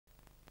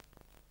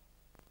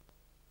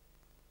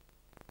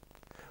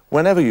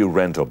Whenever you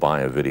rent or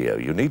buy a video,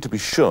 you need to be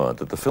sure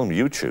that the film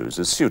you choose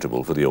is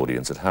suitable for the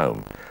audience at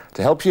home.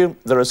 To help you,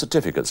 there are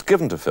certificates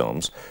given to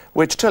films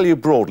which tell you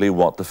broadly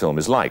what the film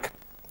is like.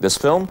 This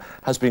film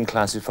has been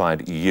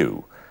classified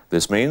U.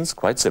 This means,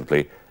 quite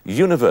simply,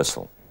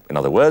 universal. In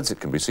other words, it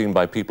can be seen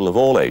by people of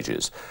all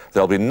ages.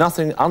 There'll be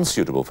nothing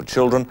unsuitable for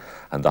children,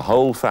 and the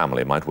whole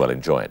family might well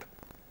enjoy it.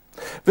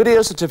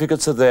 Video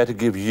certificates are there to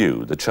give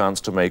you the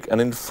chance to make an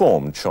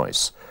informed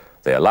choice.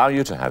 They allow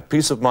you to have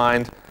peace of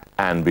mind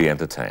and be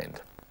entertained.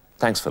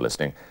 Thanks for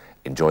listening.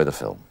 Enjoy the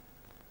film.